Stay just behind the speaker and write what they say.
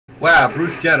Wow,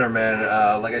 Bruce Jenner, man.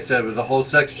 Like I said, with the whole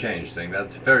sex change thing,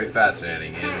 that's very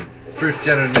fascinating. In Bruce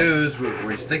Jenner news,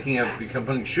 where he's thinking of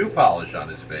putting shoe polish on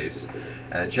his face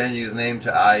and changing his name to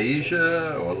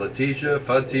Aisha or Letitia,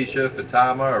 Fatisha,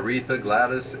 Fatama, Aretha,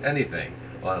 Gladys, anything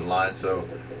on the line. So,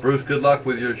 Bruce, good luck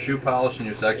with your shoe polish and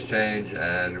your sex change,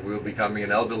 and we'll be becoming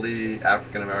an elderly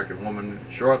African American woman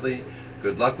shortly.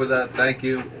 Good luck with that. Thank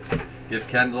you. Give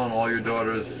Kendall and all your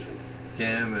daughters,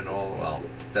 Kim and all, well,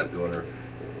 stepdaughter,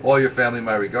 all your family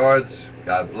my regards.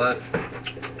 God bless.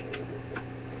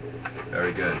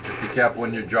 Very good. Just be careful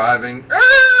when you're driving.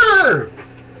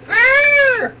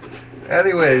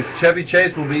 Anyways, Chevy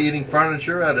Chase will be eating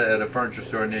furniture at a furniture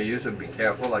store near you, so be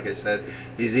careful. Like I said,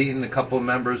 he's eaten a couple of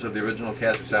members of the original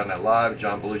cast of Saturday Night Live.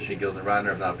 John Belushi and Gilda Radner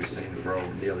have not been seen for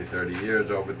nearly 30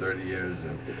 years, over 30 years,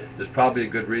 and there's probably a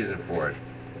good reason for it.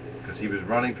 Because he was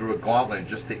running through a gauntlet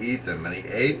just to eat them, and he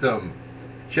ate them.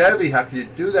 Chevy, how can you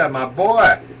do that, my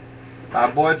boy?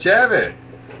 My boy Chevy.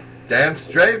 Damn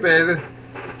straight, baby.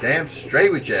 Damn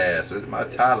straight with your ass. My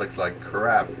tie looks like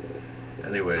crap.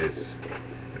 Anyways,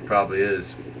 it probably is.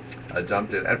 I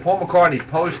dumped it. And Paul McCartney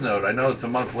post note, I know it's a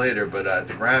month later, but at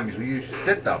the Grammys, will you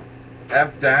sit the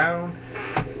F down?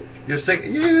 You're sick.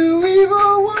 You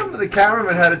evil woman. The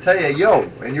cameraman had to tell you, yo,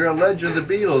 and you're a legend of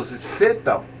the Beatles, sit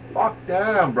the fuck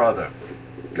down, brother.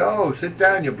 Go, sit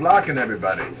down, you're blocking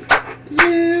everybody. You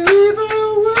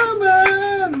evil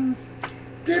woman.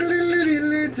 You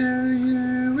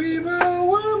evil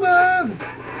woman.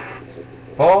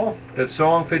 Paul, that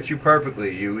song fits you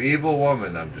perfectly. You evil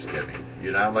woman. I'm just kidding.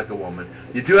 You're not like a woman.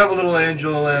 You do have a little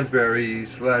Angela Lansbury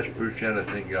 / Bruce Jenner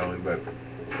thing going, but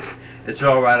it's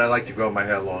alright. I like to grow my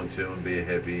hair long too and be a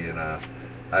hippie, and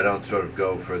I don't sort of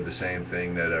go for the same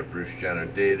thing that Bruce Jenner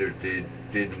did or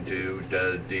didn't do,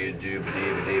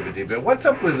 but what's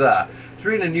up with, I was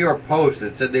reading a New York Post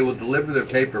that said they will deliver their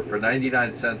paper for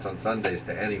 99 cents on Sundays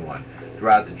to anyone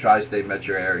throughout the tri-state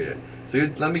metro area. So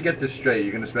let me get this straight.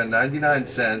 You're going to spend 99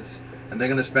 cents, and they're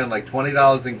going to spend like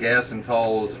 $20 in gas and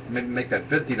tolls, maybe make that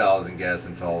 $50 in gas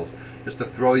and tolls, just to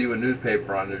throw you a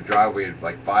newspaper on your driveway at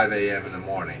like 5 a.m. in the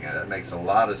morning. And that makes a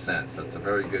lot of sense. That's a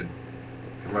very good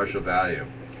commercial value.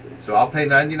 So I'll pay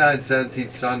 99 cents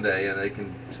each Sunday, and they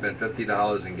can spend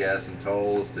 $50 in gas and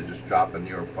tolls to just drop a New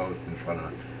York Post in front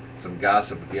of some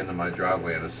gossip at the end of my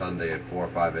driveway on a Sunday at 4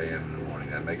 or 5 a.m. in the morning.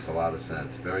 That makes a lot of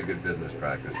sense. Very good business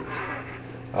practices.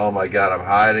 Oh my God, I'm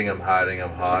hiding.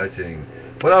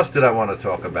 What else did I want to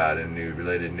talk about in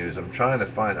related news? I'm trying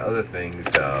to find other things,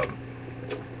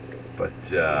 but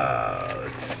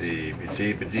let's see.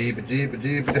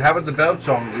 How about the belt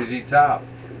song, ZZ Top?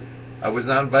 I was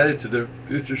not invited to the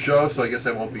future show, so I guess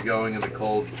I won't be going in the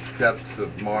cold depths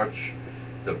of March.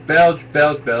 The belch,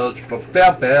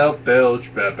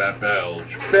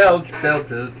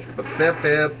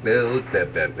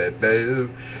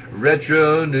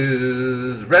 retro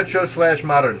news,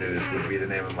 retro/modern news would be the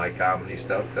name of my comedy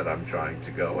stuff that I'm trying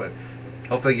to go and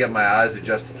hopefully get my eyes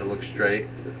adjusted to look straight.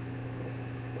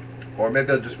 Or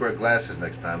maybe I'll just wear glasses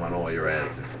next time on all your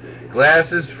asses.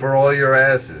 Glasses for all your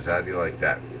asses. How do you like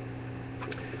that?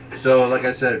 So, like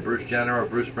I said, Bruce Jenner or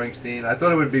Bruce Springsteen. I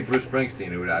thought it would be Bruce Springsteen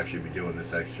who would actually be doing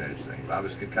this exchange thing. I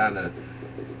was kind of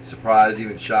surprised,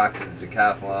 even shocked that the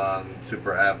decathlon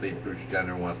super athlete Bruce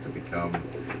Jenner wants to become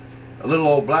a little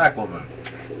old black woman.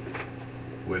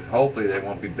 With hopefully they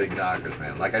won't be big knockers,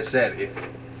 man. Like I said,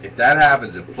 if that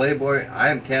happens, if Playboy, I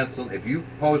am canceling. If you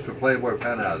pose for Playboy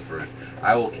Penthouse first,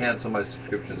 I will cancel my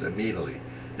subscriptions immediately.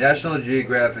 National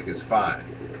Geographic is fine.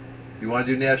 If you want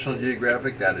to do National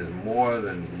Geographic, that is more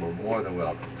than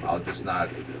welcome. I'll just not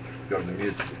go to the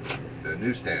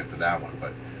newsstand for that one.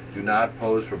 But do not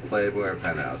pose for Playboy or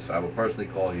Penthouse. I will personally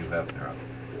call Hugh Hefner up.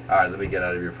 All right, let me get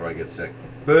out of here before I get sick.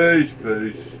 Peace.